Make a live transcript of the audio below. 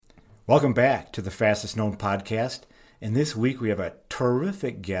Welcome back to the Fastest Known Podcast. And this week we have a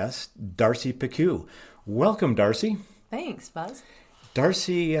terrific guest, Darcy Picou. Welcome, Darcy. Thanks, Buzz.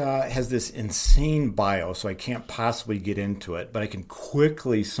 Darcy has this insane bio, so I can't possibly get into it, but I can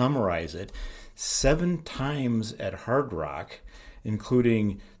quickly summarize it. 7 times at Hard Rock,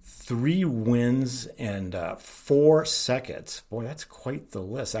 including 3 wins and 4 seconds. Boy, that's quite the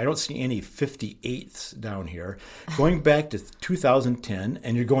list. I don't see any 58ths down here. Going back to 2010,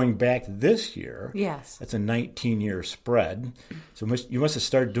 and you're going back this year. Yes. That's a 19-year spread. So you must have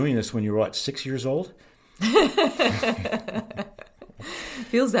started doing this when you were, 6 years old?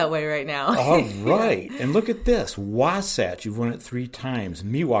 Feels that way right now. All right. And look at this. Wasatch, you've won it 3 times.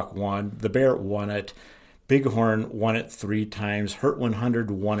 Miwok won. The Bear won it. Bighorn won it 3 times. Hurt 100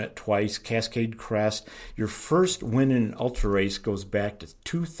 won it twice. Cascade Crest. Your first win in an ultra race goes back to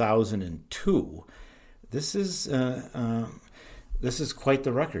 2002. This is quite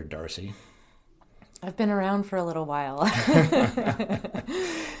the record, Darcy. I've been around for a little while.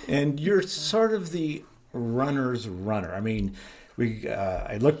 And you're sort of the runner's runner. I mean,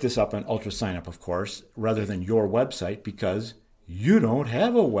 I looked this up on Ultra Sign Up, of course, rather than your website, because you don't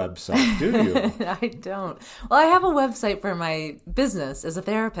have a website, do you? I don't. Well, I have a website for my business as a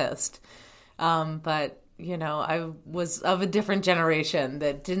therapist, but I was of a different generation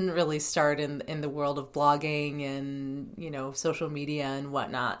that didn't really start in the world of blogging and social media and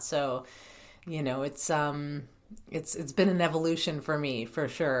whatnot. So, it's been an evolution for me, for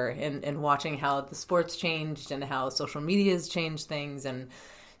sure, and watching how the sport's changed and how social media has changed things. And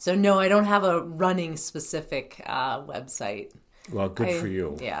so, no, I don't have a running specific website. Well, good for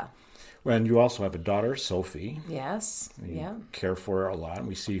you. Yeah. Well, and you also have a daughter, Sophie. Yes. You care for her a lot, and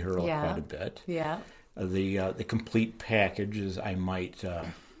we see her quite a bit. Yeah. The complete package, as I might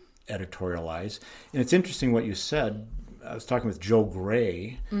editorialize. And it's interesting what you said. I was talking with Joe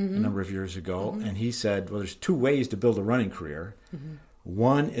Gray a number of years ago, and he said, well, there's 2 ways to build a running career.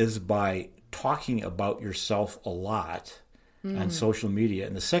 One is by talking about yourself a lot on social media,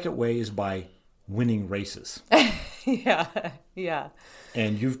 and the second way is by winning races. Yeah.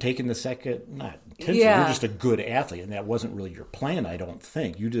 And you've taken the second, not intentionally, you're just a good athlete, and that wasn't really your plan, I don't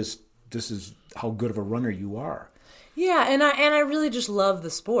think. This is how good of a runner you are. Yeah, and I really just love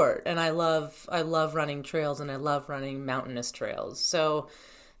the sport, and I love running trails, and I love running mountainous trails. So,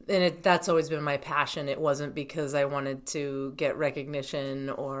 that's always been my passion. It wasn't because I wanted to get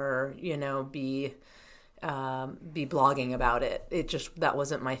recognition or be blogging about it. That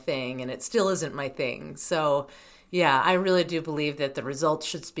wasn't my thing, and it still isn't my thing. So, yeah, I really do believe that the results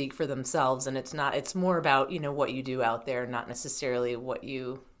should speak for themselves, and it's more about what you do out there, not necessarily what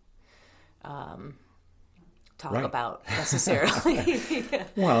you talk about necessarily. Yeah.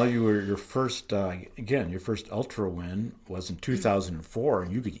 Well, your first ultra win was in 2004,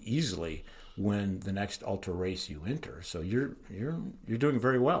 and you could easily win the next ultra race you enter. So you're doing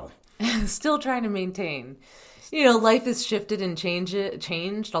very well. Still trying to maintain. Life has shifted and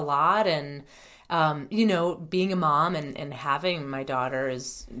changed a lot, and being a mom and having my daughter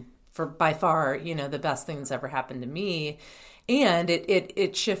is by far the best thing that's ever happened to me. And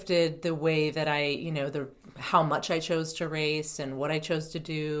it shifted the way that how much I chose to race and what I chose to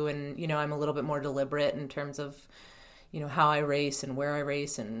do. And, I'm a little bit more deliberate in terms of, how I race and where I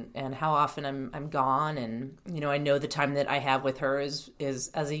race and how often I'm gone. And, I know the time that I have with her is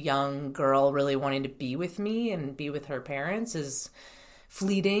as a young girl really wanting to be with me and be with her parents is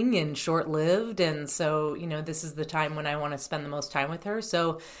fleeting and short-lived. And so, this is the time when I want to spend the most time with her.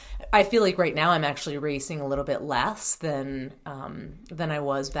 So I feel like right now I'm actually racing a little bit less than I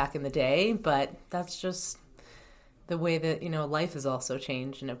was back in the day. But that's just the way that, life has also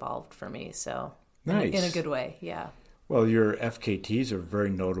changed and evolved for me. So nice. In a good way. Yeah. Well, your FKTs are very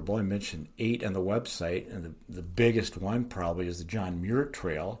notable. I mentioned 8 on the website, and the biggest one probably is the John Muir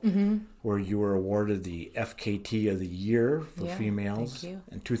Trail, where you were awarded the FKT of the Year for females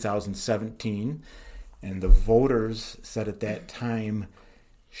in 2017. And the voters said at that time,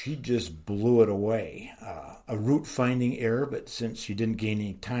 she just blew it away. A route finding error, but since she didn't gain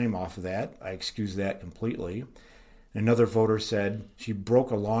any time off of that, I excuse that completely. Another voter said she broke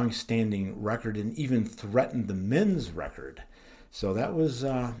a long-standing record and even threatened the men's record. So that was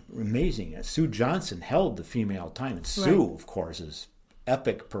amazing. Sue Johnson held the female time. And Sue, of course, is an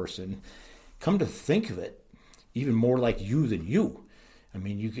epic person. Come to think of it, even more like you than you. I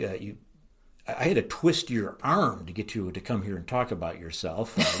mean, I had to twist your arm to get you to come here and talk about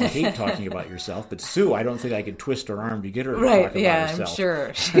yourself. I hate talking about yourself, but Sue, I don't think I could twist her arm to get her to talk about herself. I'm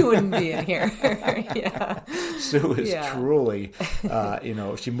sure she wouldn't be in here. Yeah. Sue is truly,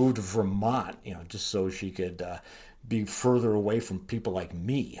 she moved to Vermont, just so she could be further away from people like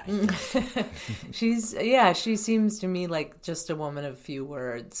me, I think. She seems to me like just a woman of few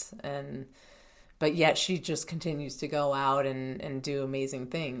words, but yet she just continues to go out and do amazing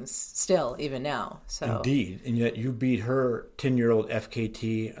things still, even now. So Indeed. And yet you beat her 10-year-old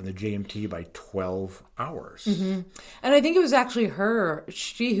FKT on the JMT by 12 hours. Mm-hmm. And I think it was actually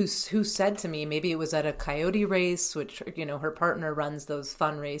she who said to me, maybe it was at a coyote race, which, her partner runs those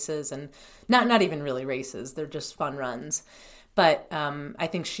fun races, and not even really races, they're just fun runs. But I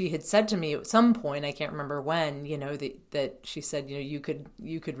think she had said to me at some point, I can't remember when, that she said, you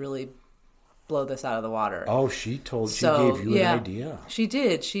could really blow this out of the water. Oh, she gave you an idea. She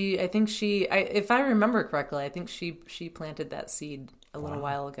did. If I remember correctly, I think she planted that seed a little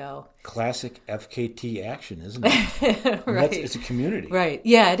while ago. Classic FKT action, isn't it? Right. It's a community. Right.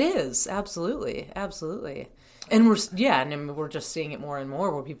 Yeah, it is. Absolutely. Absolutely. And we're just seeing it more and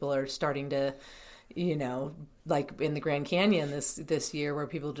more where people are starting to, like in the Grand Canyon this year, where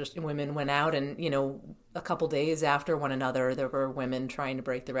women went out and, a couple days after one another, there were women trying to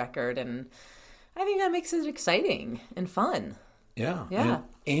break the record. And I think that makes it exciting and fun. Yeah. Yeah.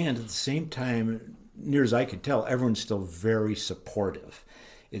 And at the same time, near as I can tell, everyone's still very supportive.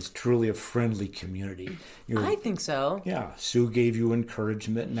 It's truly a friendly community. I think so. Yeah. Sue gave you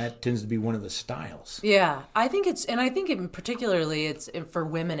encouragement, and that tends to be one of the styles. Yeah. I think particularly for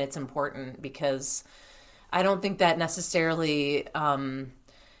women, it's important because I don't think that necessarily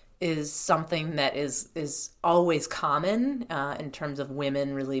is something that is always common in terms of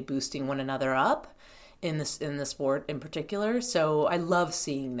women really boosting one another up in the sport in particular. So I love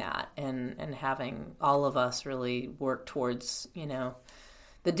seeing that and having all of us really work towards,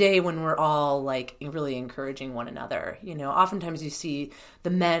 the day when we're all like really encouraging one another. Oftentimes you see the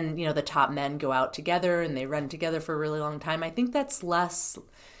men, the top men go out together and they run together for a really long time. I think that's less,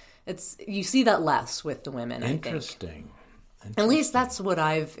 you see that less with the women. Interesting. At least that's what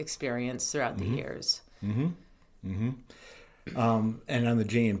I've experienced throughout the years. Mm-hmm. Mm-hmm. And on the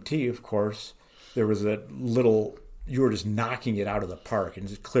JMT, of course, there was that little, you were just knocking it out of the park, and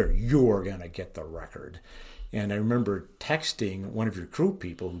it's clear you're going to get the record. And I remember texting one of your crew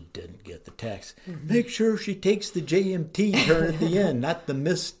people who didn't get the text, make sure she takes the JMT turn at the end, not the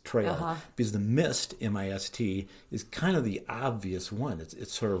mist trail. Because the mist, M-I-S-T, is kind of the obvious one.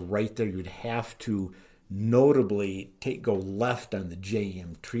 It's sort of right there. You'd have to notably go left on the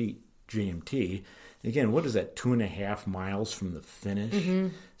JMT. Again, what is that, 2.5 miles from the finish? Mm-hmm.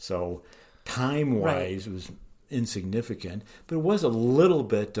 So time-wise, it was insignificant, but it was a little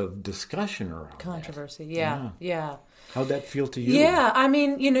bit of discussion around controversy. That. Yeah. How'd that feel to you? Yeah, I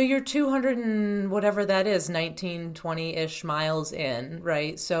mean, you're 200 and whatever that is, 19, 20-ish miles in,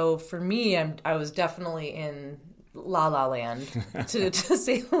 right? So for me, I was definitely in La La Land, to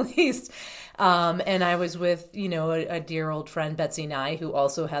say the least. And I was with, a dear old friend, Betsy Nye, who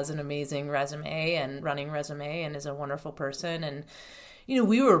also has an amazing running resume and is a wonderful person. And,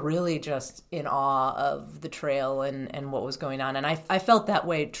 we were really just in awe of the trail and what was going on. And I felt that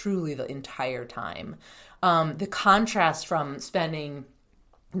way truly the entire time. The contrast from spending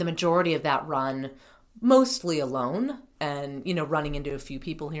the majority of that run mostly alone and, running into a few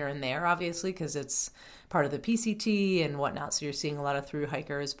people here and there, obviously, because it's part of the PCT and whatnot. So you're seeing a lot of through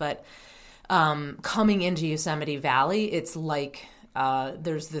hikers. But coming into Yosemite Valley, it's like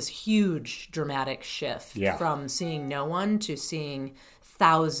there's this huge dramatic shift from seeing no one to seeing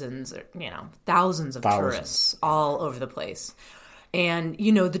thousands of tourists all over the place. And,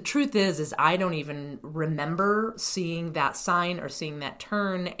 the truth is I don't even remember seeing that sign or seeing that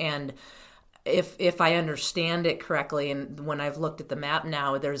turn. And if I understand it correctly, and when I've looked at the map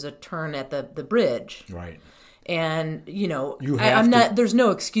now, there's a turn at the bridge. Right. And, there's no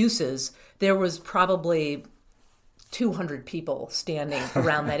excuses. There was probably 200 people standing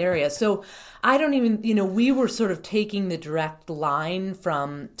around that area. So I don't even, we were sort of taking the direct line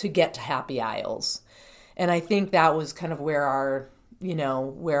to get to Happy Isles. And I think that was kind of where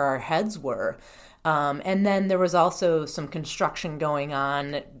our heads were. And then there was also some construction going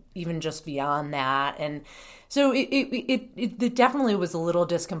on even just beyond that. And so it definitely was a little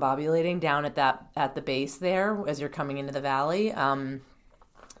discombobulating down at the base there as you're coming into the valley.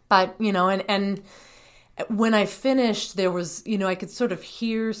 But, and when I finished, there was, I could sort of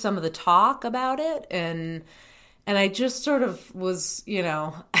hear some of the talk about it. And I just sort of was,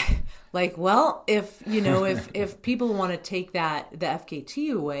 like, well, if people want to take the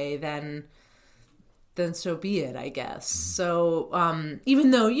FKT away, then so be it, I guess. So, even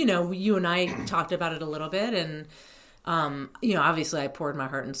though, you and I talked about it a little bit and, obviously I poured my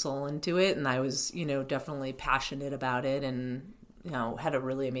heart and soul into it and I was, definitely passionate about it and had a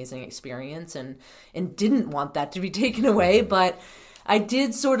really amazing experience and didn't want that to be taken away. But I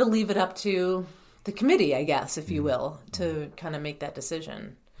did sort of leave it up to the committee, I guess, if you will, to kind of make that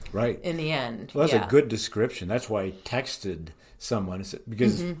decision. Right. In the end. Well, that's a good description. That's why I texted someone,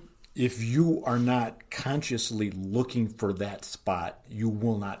 because if you are not consciously looking for that spot, you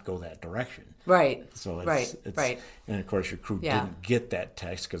will not go that direction. Right. So right. And of course, your crew didn't get that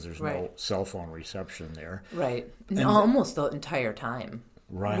text because there's no cell phone reception there. Right. And almost the entire time.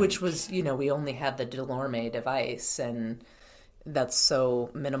 Right. Which was, we only had the Delorme device, and that's so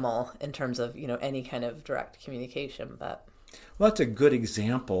minimal in terms of, any kind of direct communication. But well, that's a good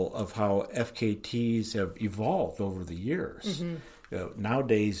example of how FKTs have evolved over the years.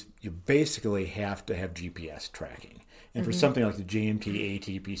 Nowadays, you basically have to have GPS tracking. And for something like the JMT,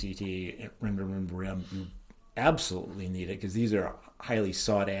 AT, PCT, RIM, you absolutely need it because these are highly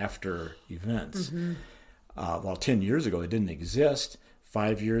sought after events. Well, 10 years ago, it didn't exist.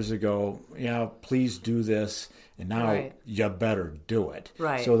 5 years ago, please do this. And now you better do it.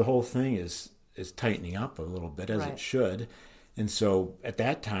 Right. So the whole thing is tightening up a little bit, as it should. And so at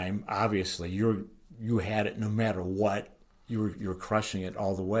that time, obviously, you had it no matter what. You were crushing it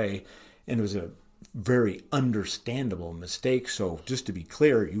all the way. And it was a very understandable mistake. So just to be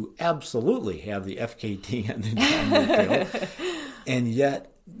clear, you absolutely have the FKT and the John Muir Trail. And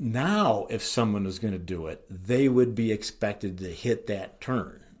yet now, if someone was going to do it, they would be expected to hit that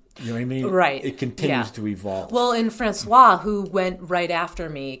turn. You know what I mean? Right. It continues to evolve. Well, and Francois, who went right after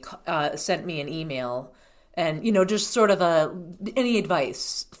me, sent me an email and, just sort of any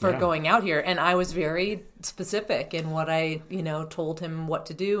advice for going out here. And I was very specific in what I, told him what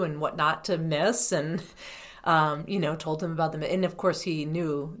to do and what not to miss. And, told him about and of course he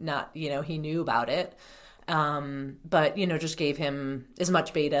knew he knew about it. But, just gave him as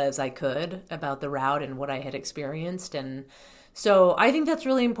much beta as I could about the route and what I had experienced. And so I think that's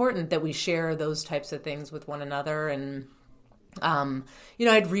really important that we share those types of things with one another. And,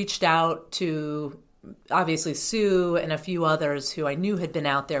 I'd reached out to obviously Sue and a few others who I knew had been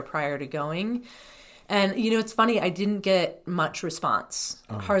out there prior to going. And, it's funny, I didn't get much response,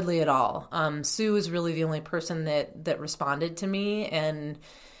 hardly at all. Sue was really the only person that responded to me. And,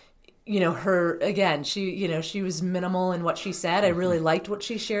 her, again, she was minimal in what she said. I really liked what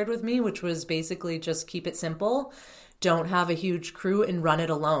she shared with me, which was basically just keep it simple. Don't have a huge crew and run it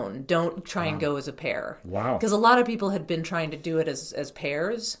alone. Don't try and go as a pair. Wow. Because a lot of people had been trying to do it as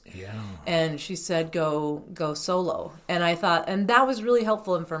pairs. Yeah. And she said, go solo. And I thought, and that was really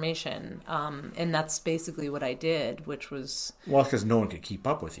helpful information. And that's basically what I did, which was... Well, because no one could keep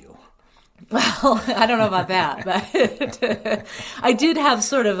up with you. Well, I don't know about that, but I did have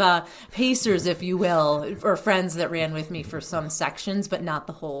sort of pacers, if you will, or friends that ran with me for some sections, but not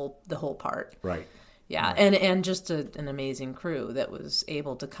the whole part. Right. Yeah, right. And just an amazing crew that was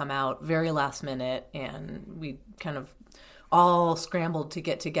able to come out very last minute, and we kind of all scrambled to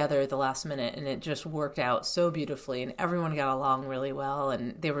get together at the last minute, and it just worked out so beautifully, and everyone got along really well,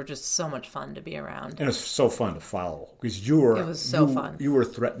 and they were just so much fun to be around. And it was so fun to follow because it was so fun. You were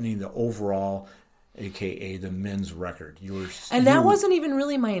threatening the overall, AKA the men's record. That wasn't even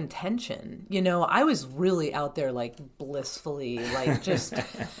really my intention. I was really out there like blissfully, like just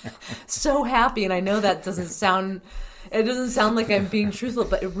so happy. And I know that doesn't sound like I'm being truthful,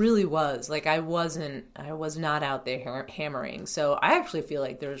 but it really was. Like I was not out there hammering. So I actually feel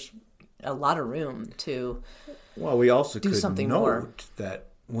like there's a lot of room to we also do could something note more. That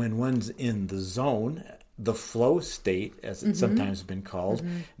when one's in the zone, the flow state, as it's sometimes been called,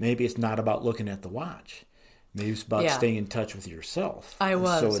 maybe it's not about looking at the watch. Maybe it's about staying in touch with yourself.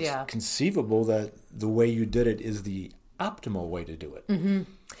 So it's conceivable that the way you did it is the optimal way to do it. Mm-hmm.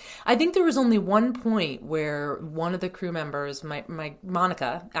 I think there was only one point where one of the crew members, my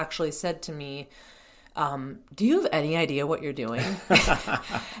Monica, actually said to me, do you have any idea what you're doing?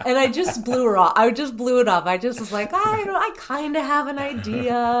 And I just blew her off. I just blew it off. I just was like, I kind of have an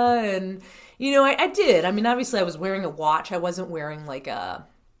idea. And, I did. I mean, obviously I was wearing a watch. I wasn't wearing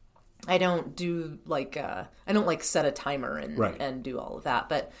I don't set a timer and do all of that.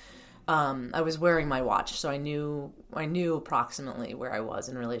 But I was wearing my watch, so I knew approximately where I was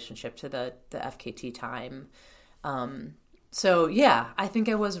in relationship to the FKT time. So yeah, I think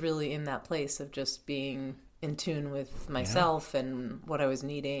I was really in that place of just being in tune with myself and what I was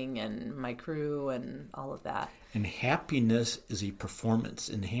needing and my crew and all of that. And happiness is a performance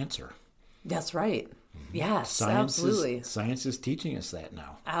enhancer. That's right. Yes, absolutely. Science is teaching us that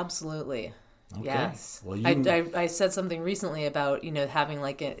now. Absolutely. Okay. Yes. Well, I said something recently about, having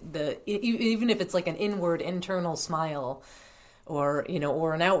like even if it's like an inward internal smile or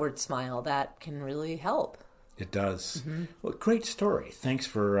an outward smile, that can really help. It does. Well, great story. Thanks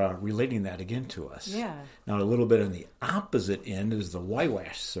for relating that again to us. Yeah. Now, a little bit on the opposite end is the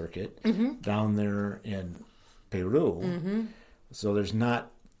Wabash circuit down there in Peru. So there's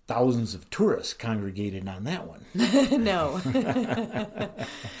not thousands of tourists congregated on that one. No.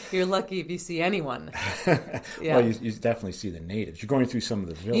 You're lucky if you see anyone. Yeah. Well, you definitely see the natives. You're going through some of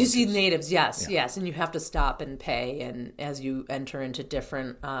the villages. You see natives, yes, and you have to stop and pay, and as you enter into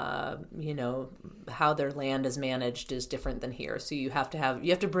different, how their land is managed is different than here. So you have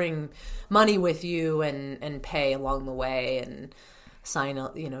to bring money with you and pay along the way and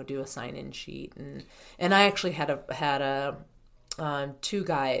do a sign-in sheet, and I actually had two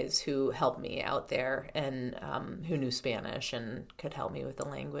guys who helped me out there and who knew Spanish and could help me with the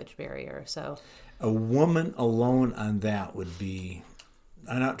language barrier. So a woman alone on that would be,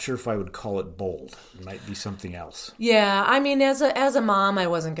 I'm not sure if I would call it bold. It might be something else. Yeah, I mean, as a mom, I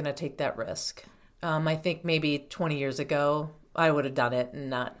wasn't going to take that risk. I think maybe 20 years ago, I would have done it and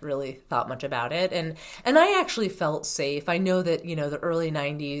not really thought much about it. And I actually felt safe. I know that, the early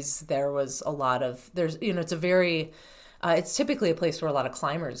 90s, there was a lot of, it's typically a place where a lot of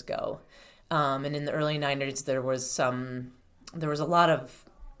climbers go. And in the early 90s, there was a lot of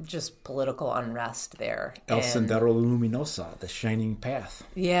just political unrest there. El Sendero Luminoso, the shining path.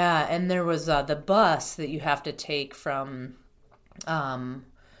 Yeah, and there was the bus that you have to take you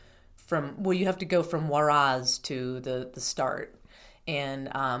have to go from Huaraz to the start. And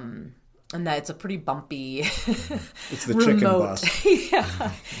that it's a pretty bumpy, it's the remote. Chicken bus.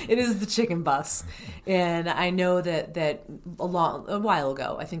 Yeah, it is the chicken bus. And I know that a while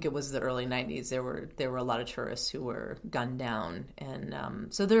ago, I think it was the early 90s, there were a lot of tourists who were gunned down, and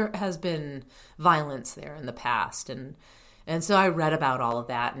so there has been violence there in the past, and so I read about all of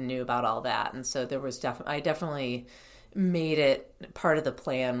that and knew about all that, and so there was I definitely made it part of the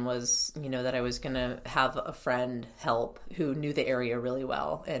plan was, that I was going to have a friend help who knew the area really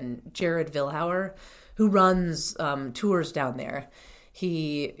well. And Jared Vilhauer, who runs tours down there,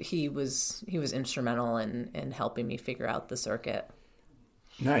 he was instrumental in helping me figure out the circuit.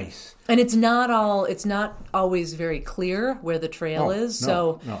 Nice. And it's not always very clear where the trail is.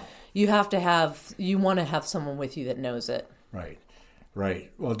 So you want to have someone with you that knows it.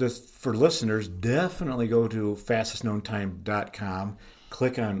 Right. Well, just for listeners, definitely go to fastestknowntime.com,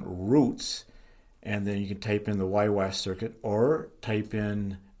 click on routes, and then you can type in the Wabash circuit or type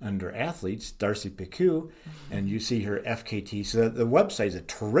in under athletes, Darcy Picou, and you see her FKT. So the website is a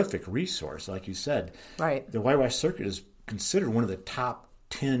terrific resource, like you said. Right. The Wabash circuit is considered one of the top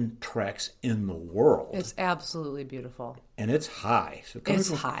 10 treks in the world. It's absolutely beautiful. And it's high. So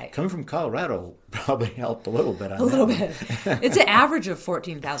high. Coming from Colorado probably helped a little bit on that. A little bit. It's an average of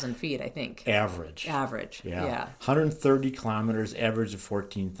 14,000 feet, I think. Average. Yeah. 130 kilometers, average of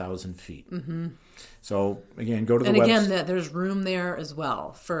 14,000 feet. Mm-hmm. So, again, go to the website. And again, there's room there as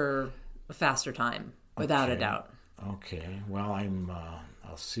well for a faster time, without a doubt. Okay. Well, I'll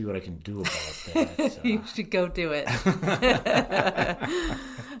see what I can do about that. You should go do it.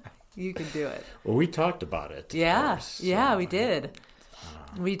 You can do it. Well, we talked about it. Yeah, we did.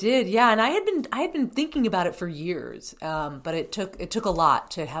 We did, yeah. And I had been thinking about it for years, but it took a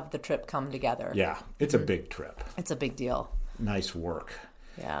lot to have the trip come together. Yeah, it's a big trip. It's a big deal. Nice work.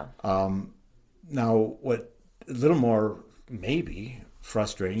 Yeah. Now, what a little more maybe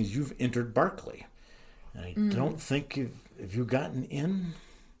frustrating is you've entered Barkley. And I don't think have you gotten in?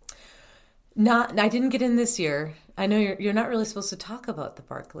 I didn't get in this year. I know you're not really supposed to talk about the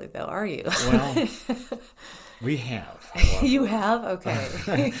Barkley, though, are you? Well, we have. However. You have?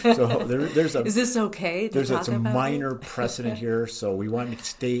 Okay. So there's a. Is this okay to there's talk a about minor precedent here, so we want to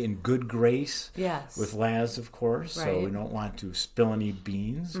stay in good grace. Yes. With Laz, of course. Right. So we don't want to spill any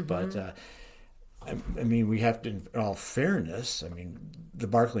beans, but. I mean, we have to, in all fairness, the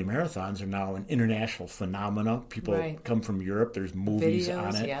Barkley Marathons are now an international phenomenon. People come from Europe. There's movies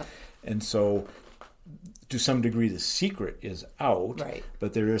on it. Yep. And so, to some degree, the secret is out. Right.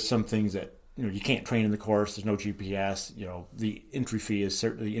 But there are some things that, you can't train in the course. There's no GPS. The entry fee is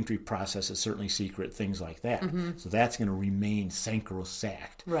the entry process is certainly secret, things like that. Mm-hmm. So that's going to remain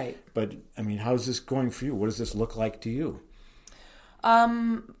sacrosanct. Right. But, how's this going for you? What does this look like to you?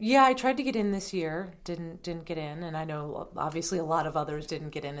 Yeah, I tried to get in this year, didn't get in, and I know obviously a lot of others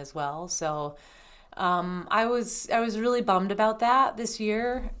didn't get in as well. So, I was really bummed about that this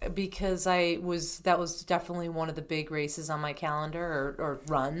year because that was definitely one of the big races on my calendar or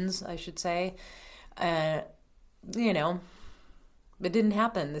runs, I should say. It didn't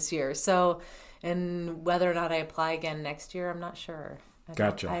happen this year. So, and whether or not I apply again next year, I'm not sure.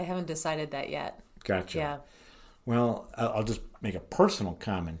 Gotcha. I haven't decided that yet. Gotcha. Yeah. Well, I'll just make a personal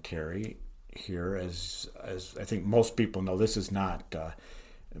commentary. here, as I think most people know, this is not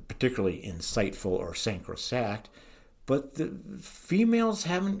particularly insightful or sacrosanct, but the females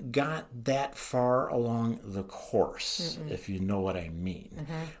haven't got that far along the course, if you know what I mean.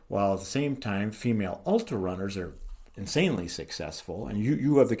 While at the same time, female ultra runners are insanely successful, and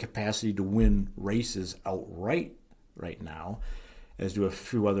you have the capacity to win races outright right now, as do a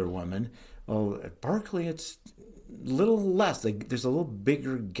few other women. Well, at Barkley, it's a little less. There's a little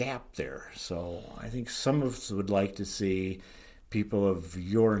bigger gap there. So I think some of us would like to see people of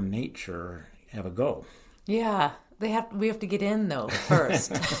your nature have a go. Yeah, we have to get in though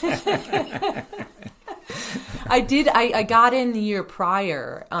first. I got in the year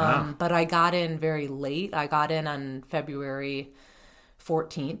prior, but I got in very late. I got in on February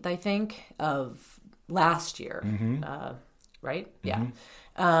 14th, I think, of last year. Right? Yeah.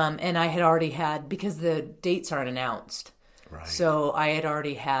 And I had already had, because the dates aren't announced. Right. So I had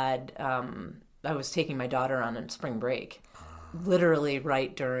already had, I was taking my daughter on a spring break, literally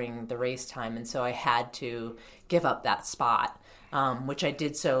right during the race time. And so I had to give up that spot, which I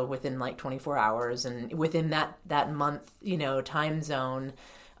did so within like 24 hours and within that month, time zone.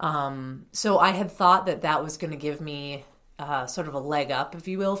 So I had thought that was going to give me sort of a leg up, if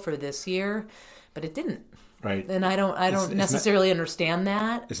you will, for this year, but it didn't. Right. And I don't necessarily understand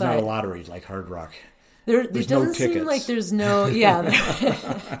that. It's not a lottery like Hard Rock. It doesn't seem like there's no, yeah,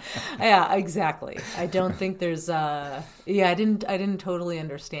 exactly. I don't think there's, I didn't totally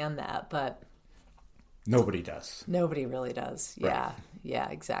understand that, but nobody does. Nobody really does. Right. Yeah, yeah,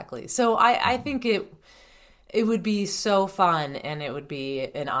 exactly. So I think it would be so fun, and it would be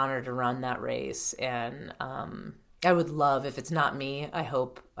an honor to run that race, and I would love, if it's not me, I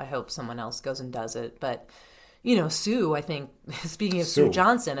hope someone else goes and does it, but. Sue, I think, speaking of Sue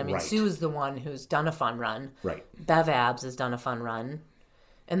Johnson, I mean, right. Sue is the one who's done a fun run. Right. Bev Abs has done a fun run.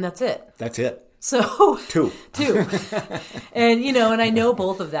 And that's it. That's it. So. Two. And, and I know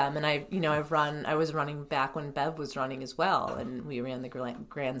both of them. And I was running back when Bev was running as well. And we ran the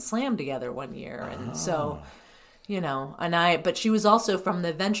Grand Slam together one year. And so, but she was also from the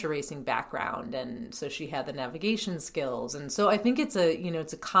adventure racing background. And so she had the navigation skills. And so I think it's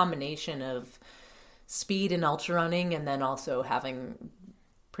a combination of speed and ultra running, and then also having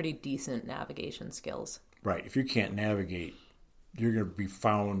pretty decent navigation skills. Right. If you can't navigate, you're going to be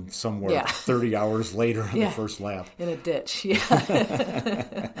found somewhere 30 hours later on the first lap. In a ditch. Yeah.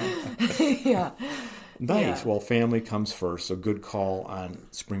 Yeah. Nice. Yeah. Well, family comes first, so good call on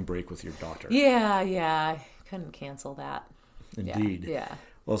spring break with your daughter. Yeah. I couldn't cancel that. Indeed. Yeah.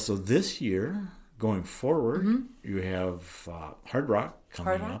 Well, so this year, going forward, you have Hard Rock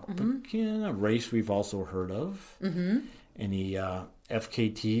coming up again, a race we've also heard of. Any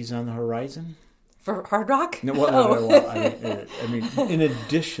FKTs on the horizon? For Hard Rock? No, well, I mean, in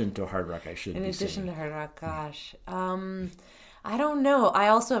addition to Hard Rock, I should in be addition saying. to Hard Rock, gosh. I don't know. I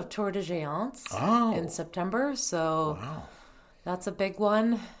also have Tour de Géants in September, so that's a big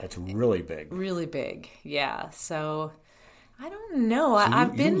one. That's really big. Really big, yeah. So I don't know. So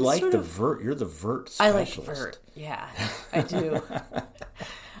I've been you like sort of vert. You're the vert specialist. I like vert. Yeah, I do.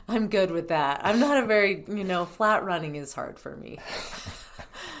 I'm good with that. I'm not a very, flat running is hard for me.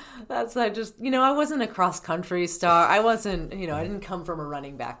 I wasn't a cross country star. I wasn't, I didn't come from a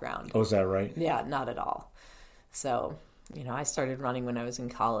running background. Oh, is that right? Yeah, not at all. So, I started running when I was in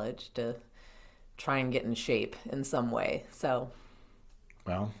college to try and get in shape in some way. So,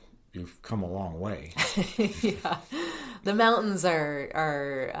 well, you've come a long way. Yeah. The mountains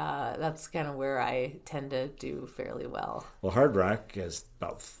are that's kind of where I tend to do fairly well. Well, Hard Rock has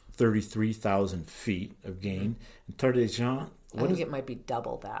about 33,000 feet of gain. And Tour de Géants, I think it might be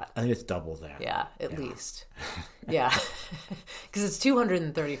double that. I think it's double that. Yeah, at least. Yeah. Because it's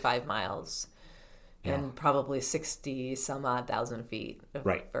 235 miles and probably 60 some odd thousand feet of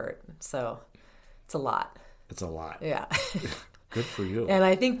vert. So it's a lot. It's a lot. Yeah. Good for you. And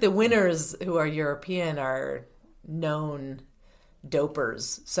I think the winners who are European are known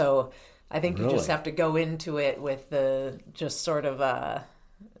dopers. So I think you just have to go into it with the just sort of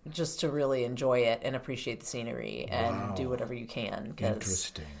just to really enjoy it and appreciate the scenery and do whatever you can.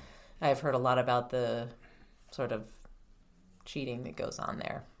 Interesting. I've heard a lot about the sort of cheating that goes on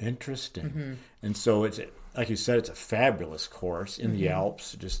there. Interesting. And so it's, like you said, it's a fabulous course in the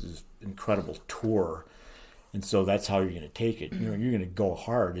Alps, just this incredible tour. And so that's how you're going to take it. You're going to go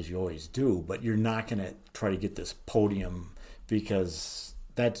hard as you always do, but you're not going to try to get this podium because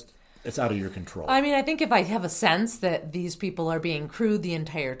it's out of your control. I mean, I think if I have a sense that these people are being crewed the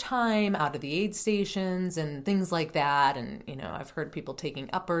entire time out of the aid stations and things like that, and, I've heard people taking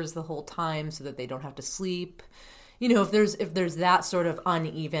uppers the whole time so that they don't have to sleep if there's that sort of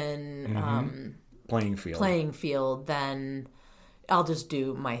uneven playing field, then I'll just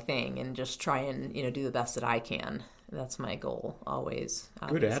do my thing and just try and, do the best that I can. That's my goal always.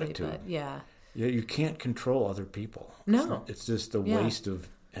 Good attitude. But yeah, you can't control other people. No. It's just a waste of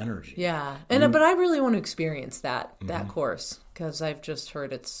energy. Yeah. But I really want to experience that course, because I've just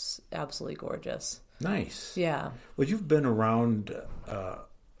heard it's absolutely gorgeous. Nice. Yeah. Well, you've been around a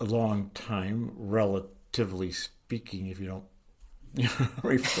long time, relatively speaking, if you don't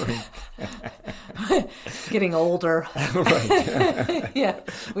referring. Getting older. Right. Yeah,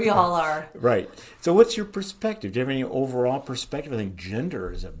 we all are. Right. So what's your perspective? Do you have any overall perspective? I think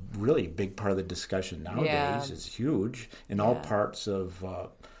gender is a really big part of the discussion nowadays. Yeah. It's huge in all parts of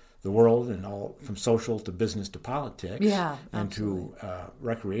the world, and all from social to business to politics, and to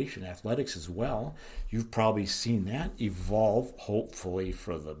recreation, athletics as well. You've probably seen that evolve, hopefully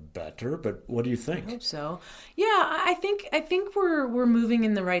for the better. But what do you think? I hope so. Yeah, I think we're moving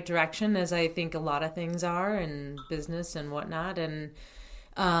in the right direction, as I think a lot of things are in business and whatnot. And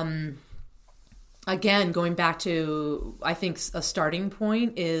again, going back to, I think a starting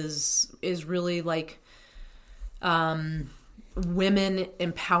point is really like women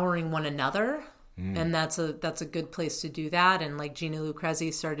empowering one another. And that's a good place to do that. And like Gina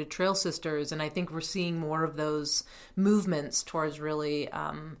Lucrezi started Trail Sisters, and I think we're seeing more of those movements towards really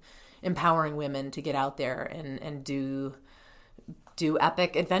empowering women to get out there and do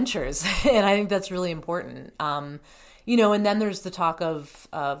epic adventures. And I think that's really important. And then there's the talk of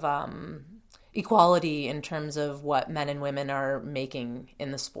equality in terms of what men and women are making in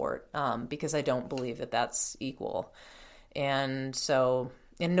the sport, because I don't believe that that's equal. And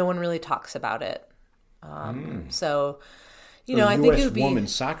no one really talks about it. So I think it would be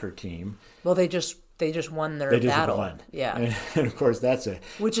women's soccer team. Well, they just won their battle. Won. Yeah. And of course that's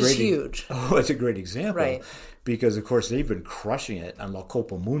which is huge. That's a great example. Right. Because of course they've been crushing it on La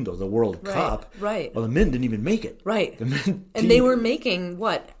Copa Mundo, the World Cup. Right. Well, the men didn't even make it. Right. The men team, and they were making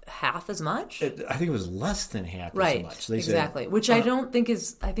half as much? I think it was less than half right. as much. They exactly. said, which I don't think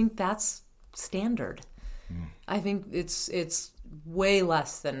is. I think that's standard. I think it's way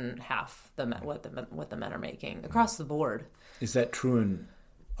less than half what the men are making across the board. Is that true in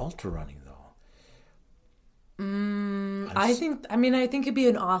ultra running though? I think it'd be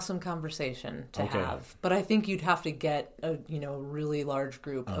an awesome conversation to have, but I think you'd have to get a really large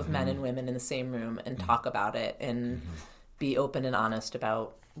group of men and women in the same room and talk about it and be open and honest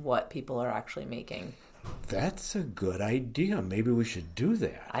about what people are actually making. That's a good idea. Maybe we should do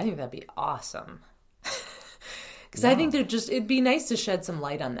that. I think that'd be awesome. Because I think it'd be nice to shed some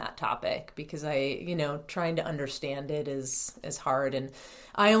light on that topic, because trying to understand it is hard. And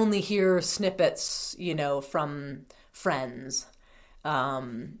I only hear snippets, from friends,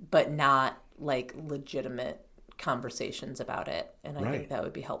 but not like legitimate conversations about it. And I think that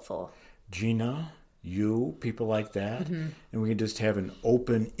would be helpful. Gina, you, people like that. And we can just have an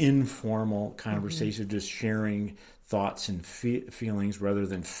open, informal conversation, just sharing thoughts and feelings rather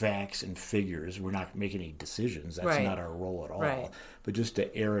than facts and figures. We're not making any decisions. That's not our role at all. Right. But just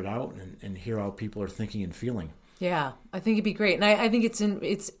to air it out and hear how people are thinking and feeling. Yeah, I think it'd be great. And I think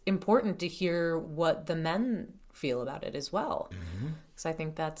it's important to hear what the men feel about it as well. Because I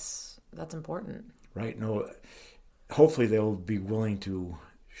think that's important. Right. No, hopefully they'll be willing to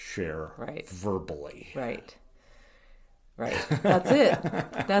share verbally. Right. That's it.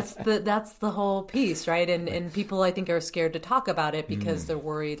 That's the whole piece, right? And people, I think, are scared to talk about it because they're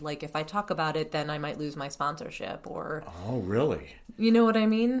worried, like, if I talk about it, then I might lose my sponsorship, or. Oh, really? You know what I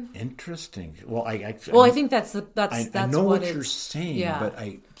mean? Interesting. Well, I think that's I know what you're saying, but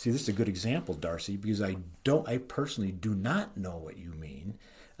I see this is a good example, Darcy, because I personally do not know what you mean.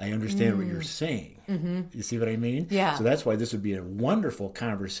 I understand what you're saying. You see what I mean? Yeah. So that's why this would be a wonderful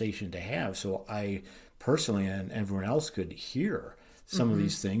conversation to have. So I personally and everyone else could hear some of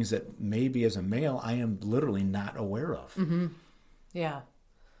these things that maybe as a male I am literally not aware of. Yeah.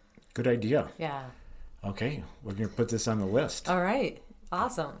 Good idea. Yeah. Okay, we're going to put this on the list. All right.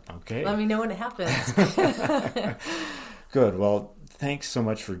 Awesome. Okay. Let me know when it happens. Good. Well, thanks so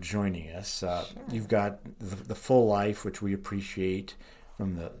much for joining us. Sure. You've got the full life, which we appreciate,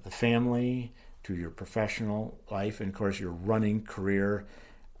 from the family to your professional life, and of course your running career,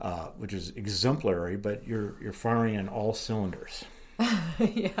 which is exemplary. But you're firing on all cylinders.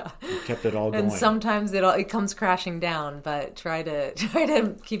 Yeah, you kept it all going. And sometimes it comes crashing down, but try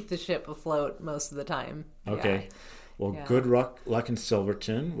to keep the ship afloat most of the time. Okay. Yeah. Well, good luck in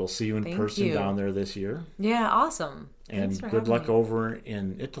Silverton. We'll see you in person down there this year. Yeah, awesome. And good luck over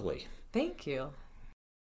in Italy. Thank you.